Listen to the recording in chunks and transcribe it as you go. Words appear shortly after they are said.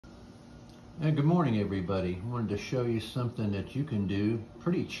Good morning, everybody. I wanted to show you something that you can do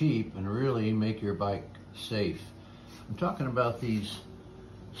pretty cheap and really make your bike safe. I'm talking about these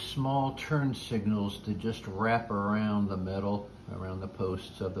small turn signals that just wrap around the metal, around the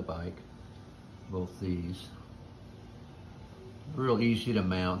posts of the bike. Both these. Real easy to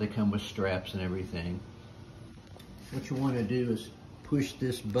mount. They come with straps and everything. What you want to do is push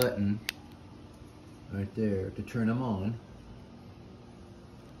this button right there to turn them on.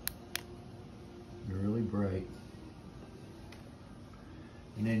 They're really bright.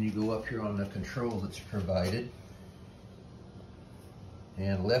 And then you go up here on the control that's provided.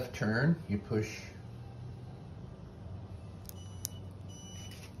 And left turn, you push.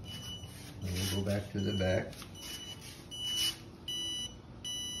 And we'll go back to the back.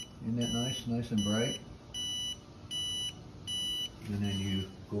 Isn't that nice? Nice and bright. And then you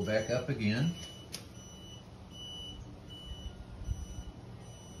go back up again.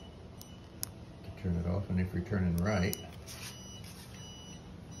 Turn it off, and if you're turning right,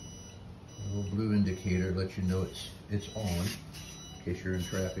 a little blue indicator lets you know it's on, in case you're in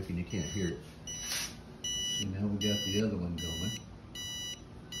traffic and you can't hear it. See, now we got the other one going.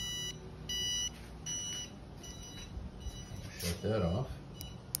 Shut that off.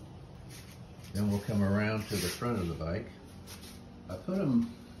 Then we'll come around to the front of the bike. I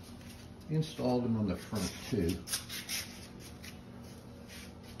installed them on the front too.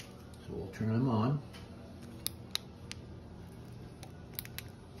 So we'll turn them on.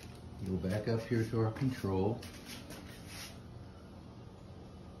 Go back up here to our control.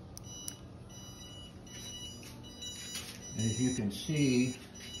 And as you can see,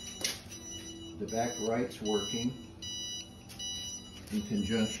 the back right's working in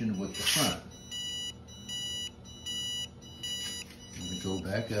conjunction with the front. I'm going to go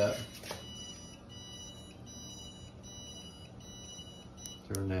back up.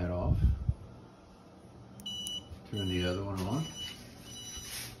 Turn that off. Turn the other one on.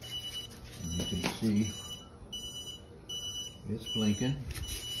 And you can see it's blinking.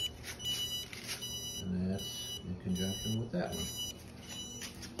 And that's in conjunction with that one.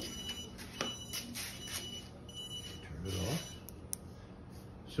 Turn it off.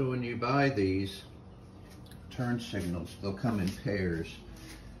 So when you buy these turn signals, they'll come in pairs.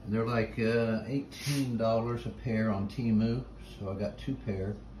 And they're like $18 a pair on Temu. So I got 2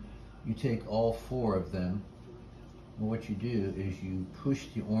 pair. You take all 4 of them, and what you do is you push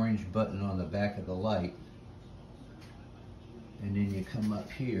the orange button on the back of the light, and then you come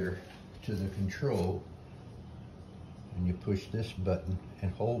up here to the control, and you push this button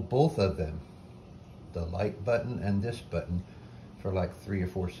and hold both of them, the light button and this button, for like 3 or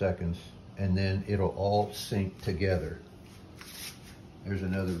 4 seconds, and then it'll all sync together. There's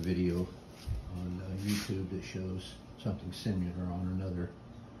another video on YouTube that shows something similar on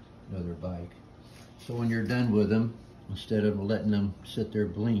another bike. So when you're done with them, instead of letting them sit there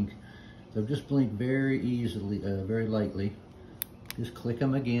blink, they'll just blink very easily, very lightly. Just click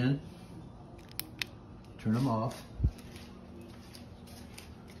them again, turn them off,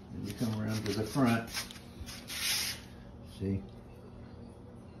 and you come around to the front. See?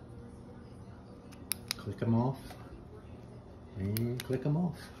 Click them off, and click them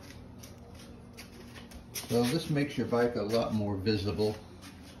off. So this makes your bike a lot more visible,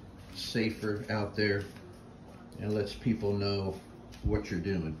 safer out there, and lets people know what you're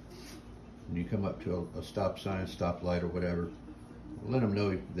doing. When you come up to a stop sign, stop light, or whatever, let them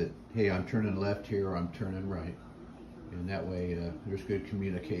know that, hey, I'm turning left here, or I'm turning right. And that way there's good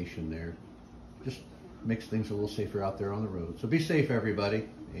communication there. Just makes things a little safer out there on the road. So be safe, everybody,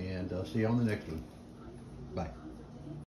 and I'll see you on the next one.